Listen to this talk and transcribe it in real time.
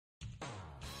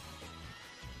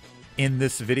In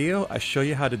this video, I show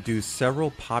you how to do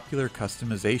several popular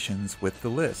customizations with the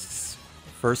lists.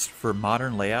 First, for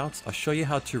modern layouts, I'll show you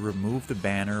how to remove the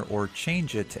banner or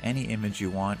change it to any image you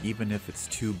want, even if it's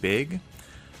too big.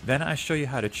 Then I show you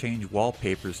how to change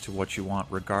wallpapers to what you want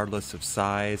regardless of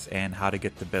size and how to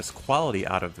get the best quality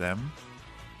out of them.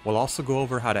 We'll also go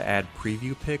over how to add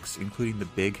preview pics, including the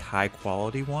big high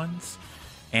quality ones.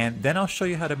 And then I'll show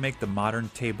you how to make the modern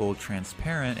table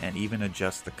transparent and even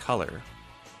adjust the color.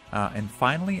 And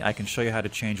finally, I can show you how to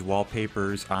change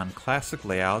wallpapers on classic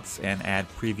layouts and add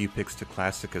preview pics to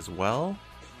classic as well.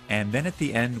 And then at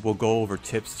the end, we'll go over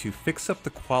tips to fix up the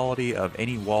quality of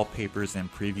any wallpapers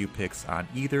and preview pics on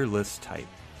either list type.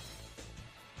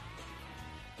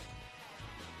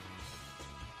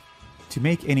 To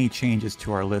make any changes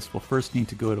to our list, we'll first need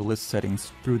to go to list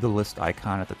settings through the list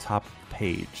icon at the top of the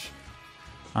page.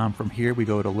 From here, we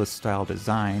go to list style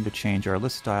design to change our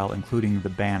list style, including the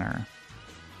banner.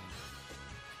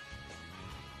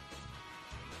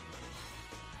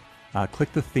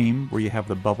 Click the theme where you have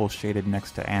the bubble shaded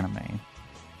next to anime.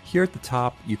 Here at the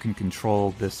top, you can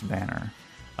control this banner.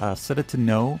 Set it to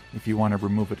no if you want to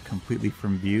remove it completely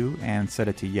from view, and set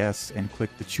it to yes and click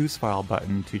the choose file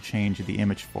button to change the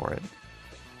image for it.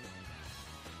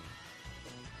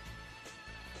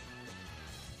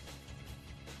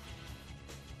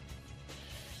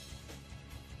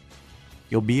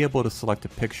 You'll be able to select a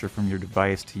picture from your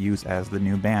device to use as the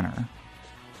new banner.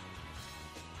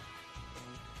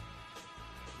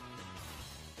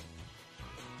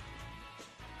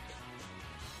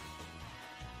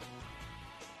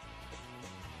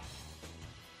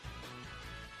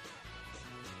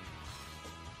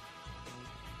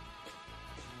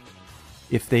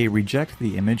 If they reject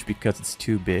the image because it's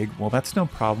too big, well, that's no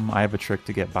problem. I have a trick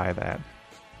to get by that.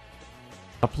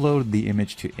 Upload the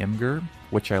image to Imgur,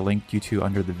 which I linked you to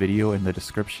under the video in the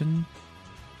description.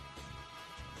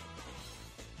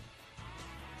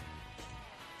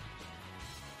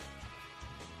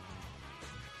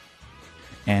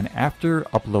 And after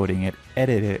uploading it,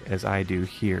 edit it as I do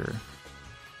here.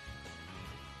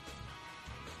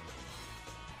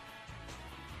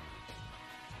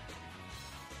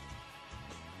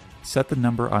 Set the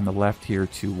number on the left here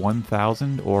to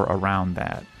 1000 or around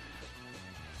that.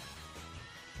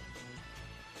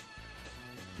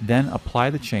 Then apply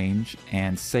the change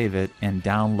and save it and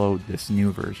download this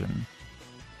new version.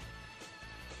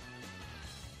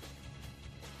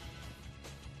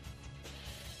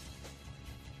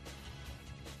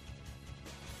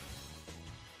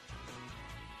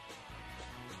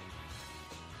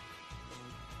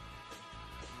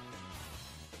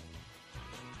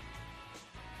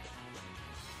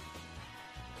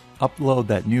 Upload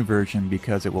that new version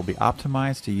because it will be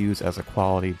optimized to use as a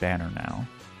quality banner now.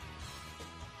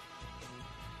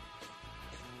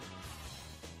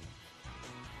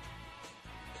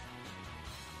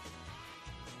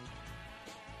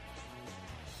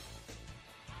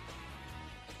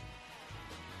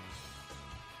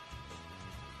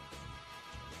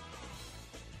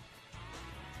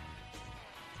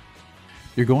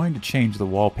 You're going to change the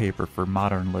wallpaper for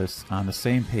modern lists on the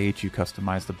same page you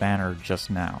customized the banner just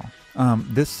now.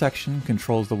 This section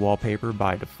controls the wallpaper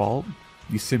by default.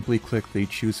 You simply click the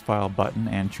choose file button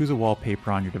and choose a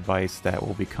wallpaper on your device that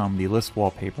will become the list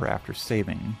wallpaper after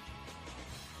saving.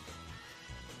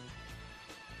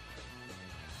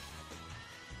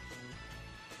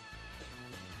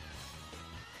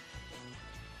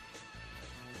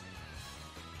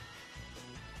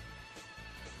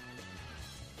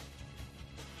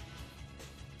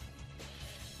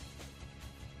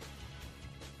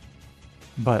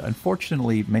 But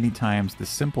unfortunately, many times the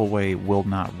simple way will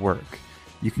not work.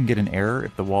 You can get an error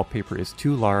if the wallpaper is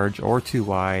too large or too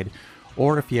wide,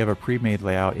 or if you have a pre-made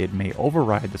layout, it may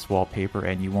override this wallpaper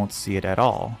and you won't see it at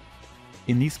all.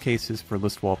 In these cases, for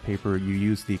list wallpaper, you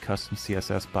use the custom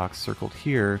CSS box circled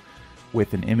here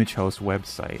with an image host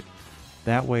website.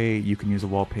 That way you can use a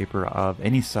wallpaper of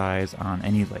any size on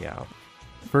any layout.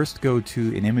 First, go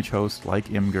to an image host like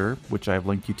Imgur, which I've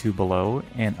linked you to below,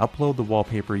 and upload the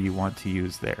wallpaper you want to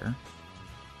use there.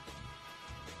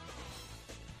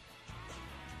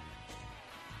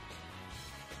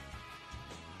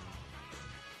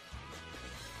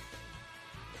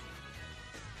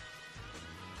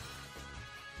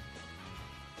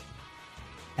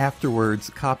 Afterwards,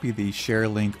 copy the share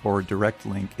link or direct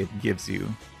link it gives you.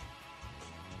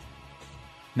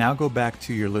 Now go back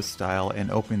to your list style and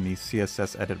open the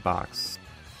CSS edit box.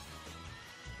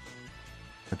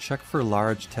 Check for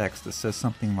large text that says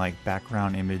something like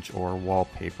background image or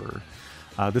wallpaper.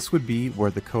 This would be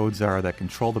where the codes are that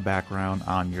control the background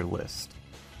on your list.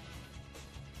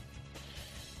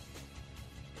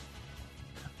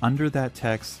 Under that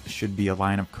text should be a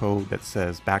line of code that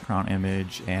says background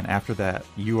image, and after that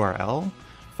URL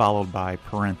followed by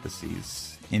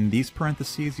parentheses. In these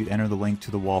parentheses, you enter the link to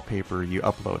the wallpaper you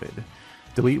uploaded.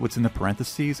 Delete what's in the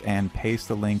parentheses and paste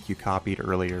the link you copied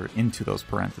earlier into those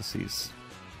parentheses.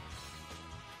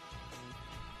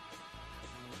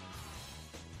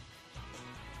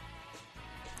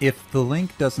 If the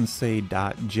link doesn't say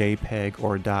 .jpeg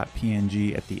or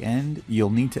 .png at the end,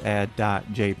 you'll need to add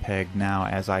 .jpeg now,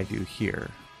 as I do here.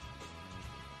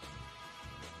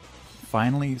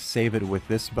 Finally, save it with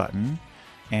this button,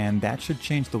 and that should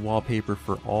change the wallpaper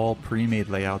for all pre-made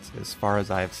layouts as far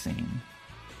as I've seen.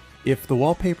 If the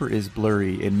wallpaper is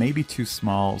blurry, it may be too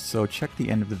small, so check the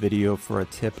end of the video for a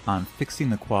tip on fixing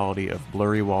the quality of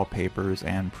blurry wallpapers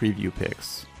and preview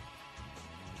pics.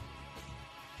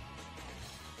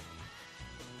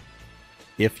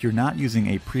 If you're not using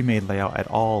a pre-made layout at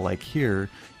all like here,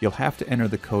 you'll have to enter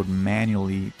the code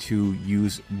manually to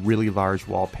use really large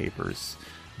wallpapers.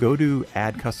 Go to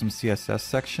Add Custom CSS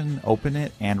section, open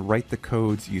it, and write the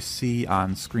codes you see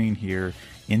on screen here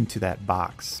into that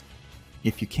box.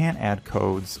 If you can't add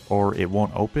codes or it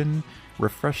won't open,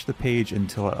 refresh the page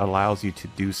until it allows you to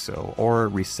do so, or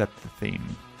reset the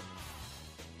theme.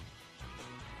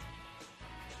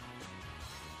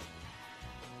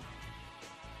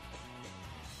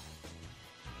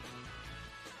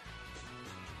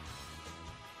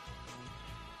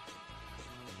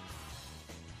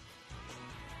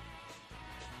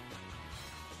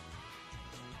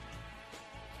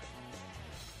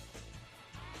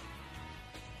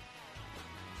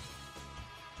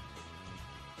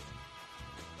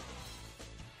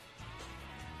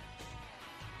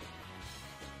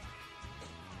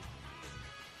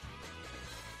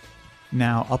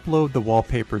 Now upload the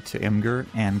wallpaper to Imgur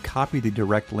and copy the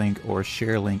direct link or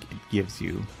share link it gives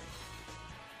you.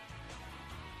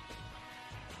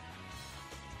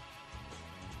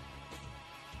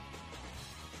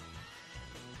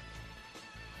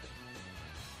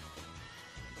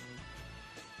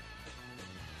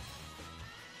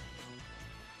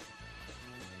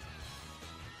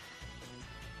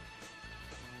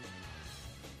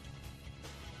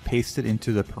 Paste it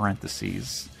into the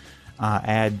parentheses.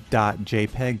 Add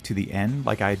 .jpeg to the end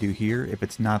like I do here if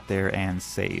it's not there, and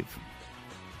save.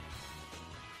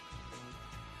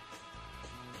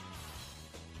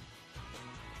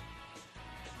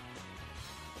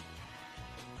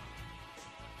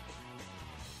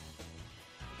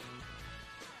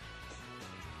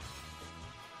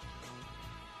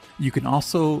 You can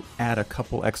also add a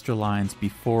couple extra lines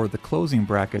before the closing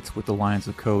brackets with the lines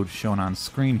of code shown on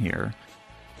screen here.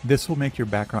 This will make your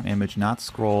background image not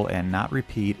scroll and not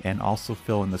repeat, and also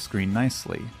fill in the screen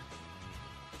nicely.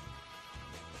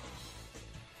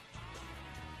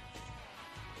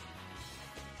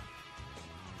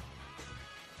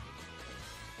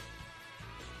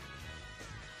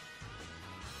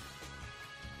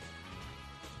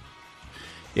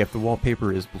 If the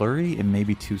wallpaper is blurry, it may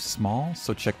be too small,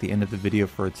 so check the end of the video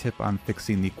for a tip on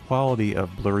fixing the quality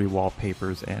of blurry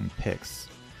wallpapers and pics.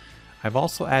 I've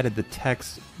also added the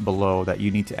text below that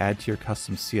you need to add to your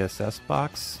custom CSS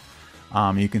box.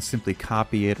 You can simply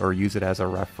copy it or use it as a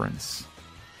reference.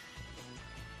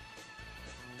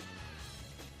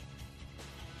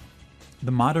 The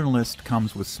modern list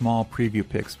comes with small preview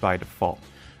pics by default.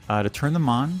 To turn them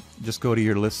on, just go to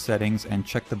your list settings and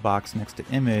check the box next to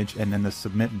image and then the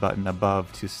submit button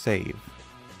above to save.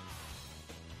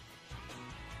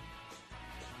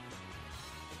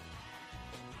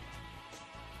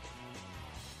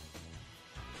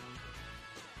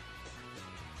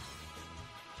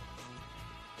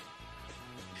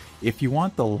 If you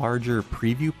want the larger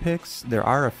preview pics, there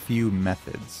are a few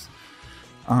methods.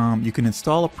 You can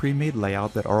install a pre-made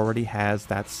layout that already has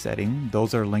that setting.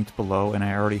 Those are linked below, and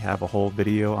I already have a whole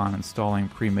video on installing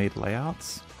pre-made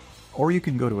layouts. Or you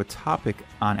can go to a topic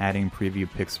on adding preview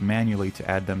pics manually to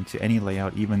add them to any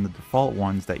layout, even the default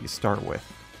ones that you start with.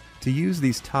 To use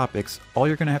these topics, all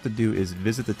you're going to have to do is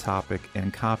visit the topic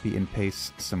and copy and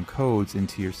paste some codes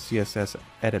into your CSS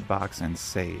edit box and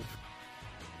save.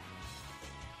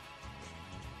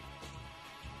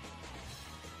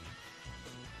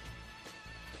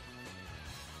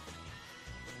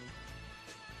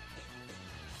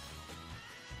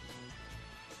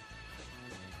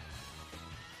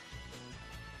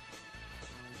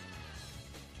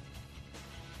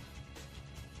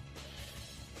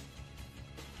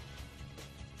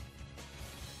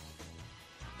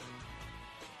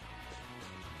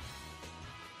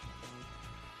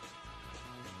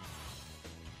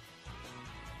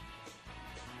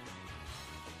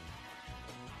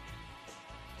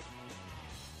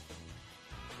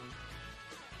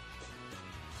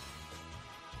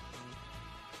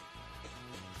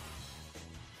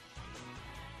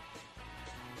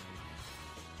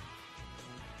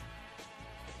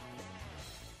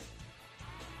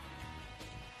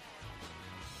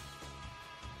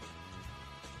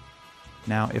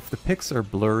 Now, if the pics are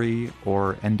blurry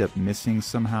or end up missing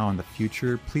somehow in the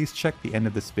future, please check the end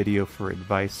of this video for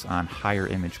advice on higher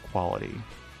image quality.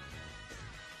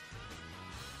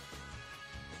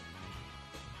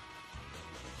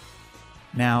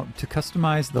 Now, to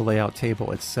customize the layout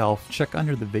table itself, check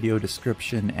under the video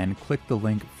description and click the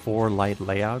link for light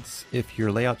layouts if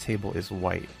your layout table is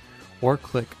white, or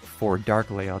click for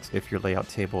dark layouts if your layout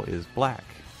table is black.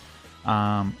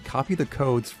 Copy the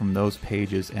codes from those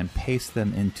pages and paste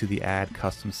them into the Add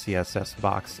Custom CSS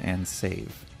box and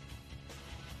save.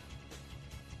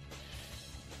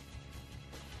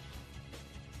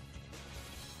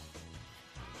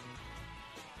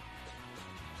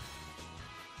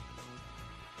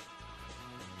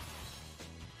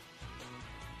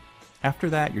 After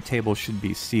that, your table should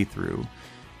be see-through.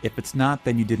 If it's not,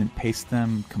 then you didn't paste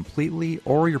them completely,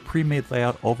 or your pre-made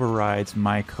layout overrides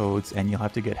my codes and you'll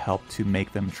have to get help to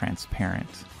make them transparent.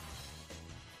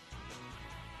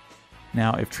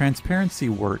 Now, if transparency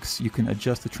works, you can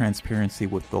adjust the transparency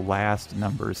with the last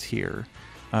numbers here.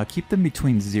 Keep them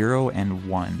between 0 and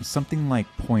 1, something like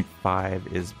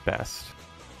 0.5 is best.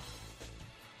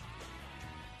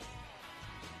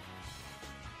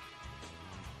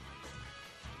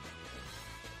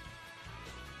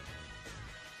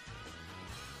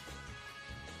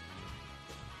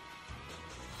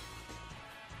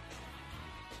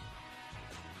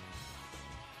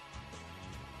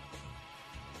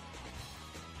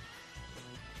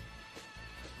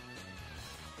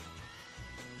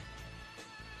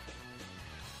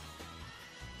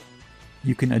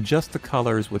 You can adjust the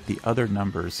colors with the other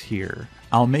numbers here.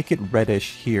 I'll make it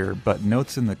reddish here, but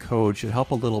notes in the code should help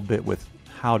a little bit with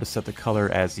how to set the color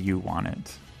as you want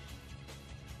it.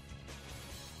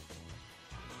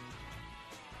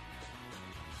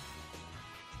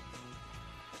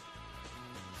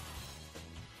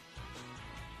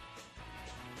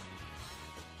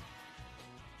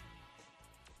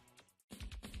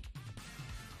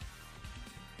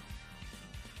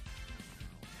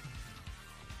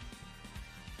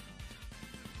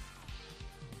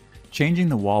 Changing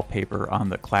the wallpaper on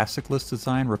the classic list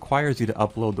design requires you to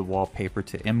upload the wallpaper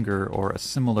to Imgur or a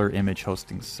similar image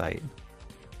hosting site.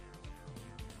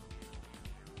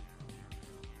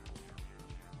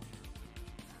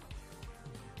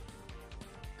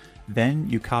 Then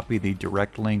you copy the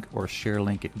direct link or share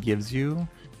link it gives you.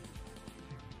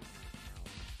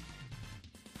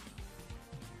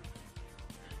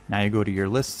 Now you go to your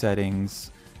list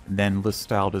settings, then list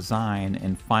style design,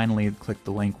 and finally click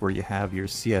the link where you have your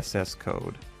CSS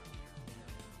code.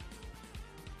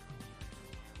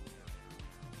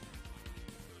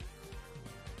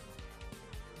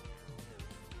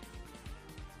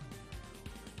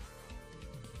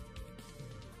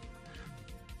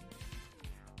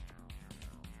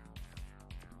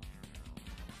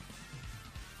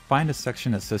 Find a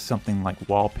section that says something like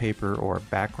wallpaper or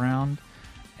background,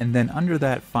 and then under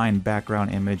that find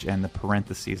background image and the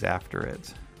parentheses after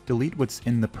it. Delete what's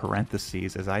in the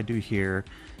parentheses, as I do here,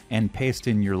 and paste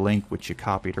in your link which you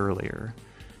copied earlier.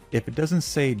 If it doesn't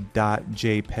say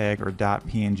 .jpeg or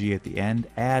 .png at the end,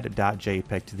 add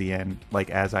 .jpeg to the end, like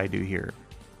as I do here.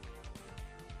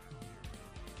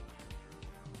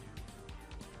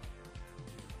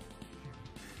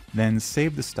 Then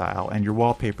save the style, and your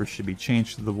wallpaper should be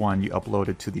changed to the one you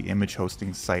uploaded to the image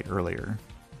hosting site earlier.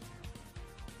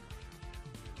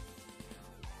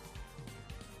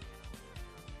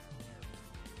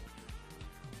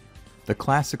 The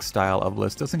classic style of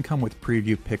list doesn't come with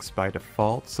preview pics by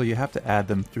default, so you have to add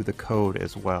them through the code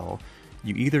as well.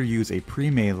 You either use a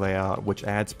pre-made layout which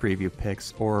adds preview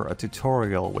pics, or a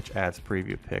tutorial which adds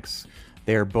preview pics.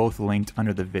 They are both linked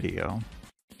under the video.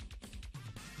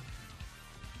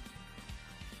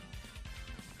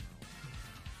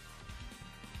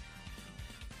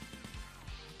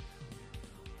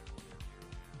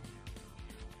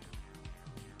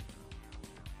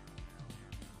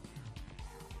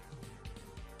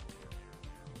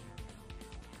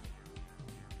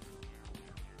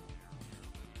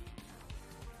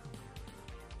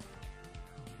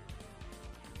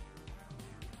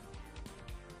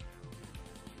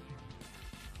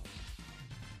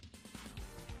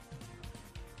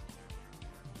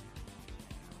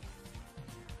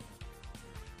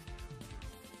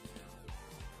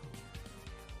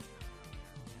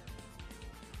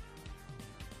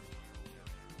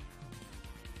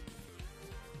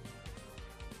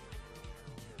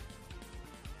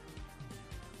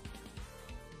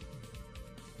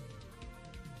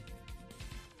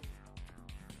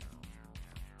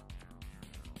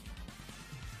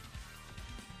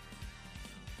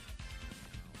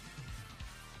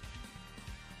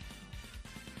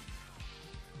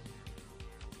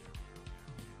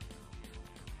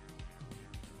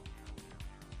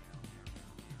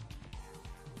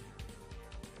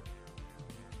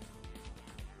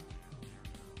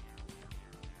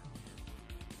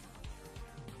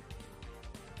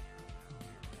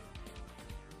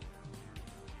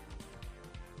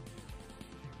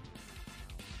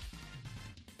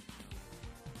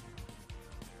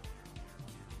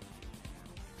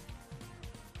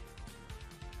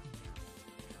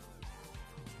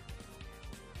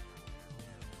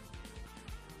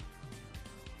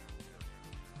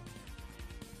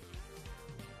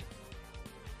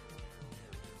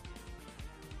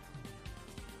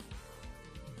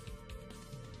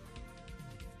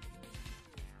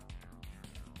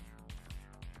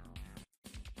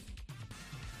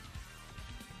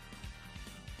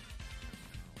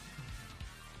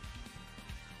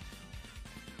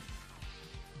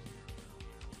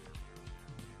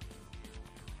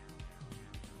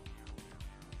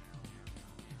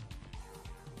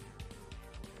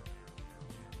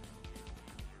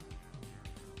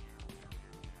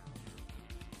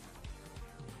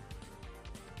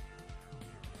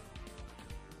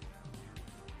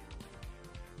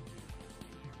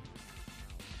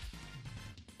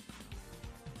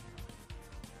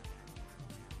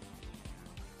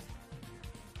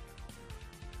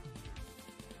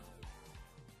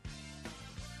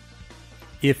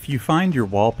 If you find your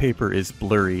wallpaper is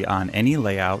blurry on any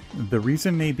layout, the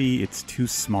reason may be it's too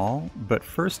small, but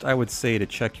first I would say to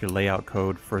check your layout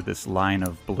code for this line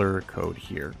of blur code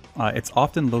here. It's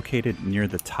often located near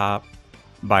the top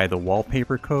by the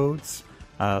wallpaper codes.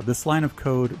 This line of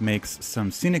code makes some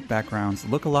scenic backgrounds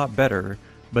look a lot better,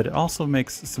 but it also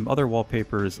makes some other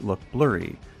wallpapers look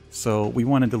blurry. So we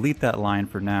want to delete that line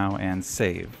for now and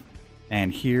save.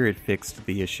 And here it fixed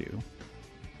the issue.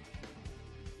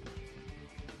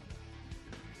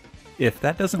 If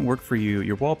that doesn't work for you,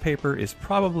 your wallpaper is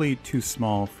probably too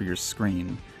small for your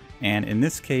screen, and in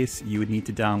this case you would need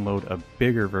to download a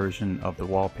bigger version of the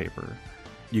wallpaper.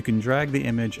 You can drag the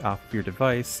image off your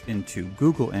device into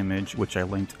Google Image, which I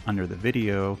linked under the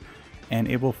video, and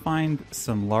it will find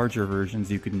some larger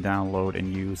versions you can download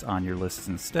and use on your lists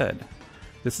instead.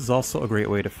 This is also a great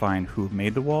way to find who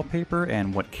made the wallpaper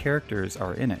and what characters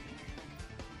are in it.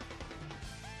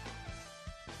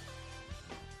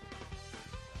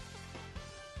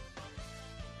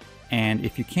 And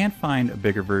if you can't find a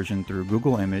bigger version through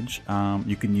Google Image,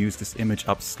 you can use this image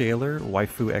upscaler,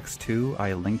 Waifu X2,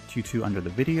 I linked you to under the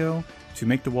video, to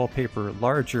make the wallpaper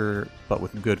larger but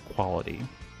with good quality.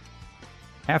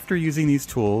 After using these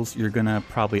tools, you're gonna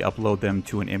probably upload them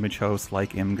to an image host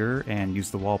like Imgur and use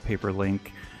the wallpaper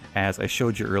link as I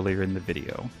showed you earlier in the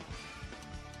video.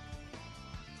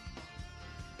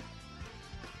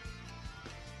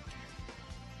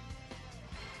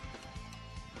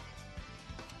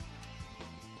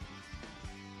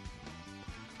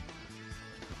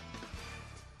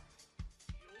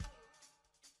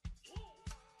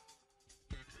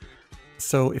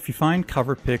 So if you find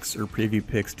cover pics or preview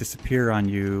pics disappear on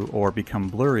you or become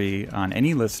blurry on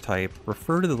any list type,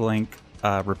 refer to the link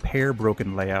Repair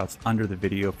Broken Layouts under the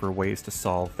video for ways to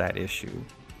solve that issue.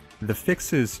 The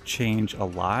fixes change a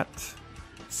lot,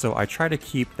 so I try to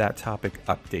keep that topic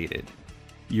updated.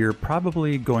 You're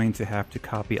probably going to have to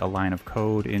copy a line of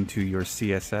code into your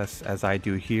CSS as I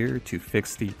do here to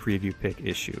fix the preview pic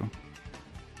issue.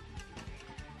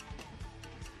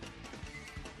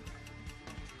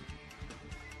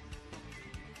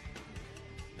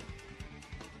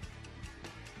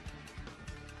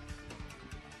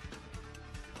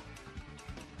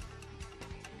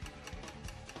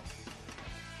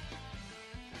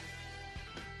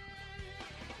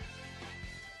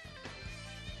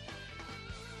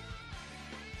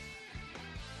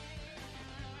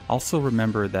 Also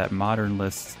remember that modern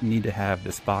lists need to have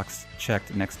this box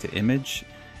checked next to image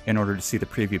in order to see the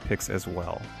preview pics as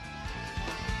well.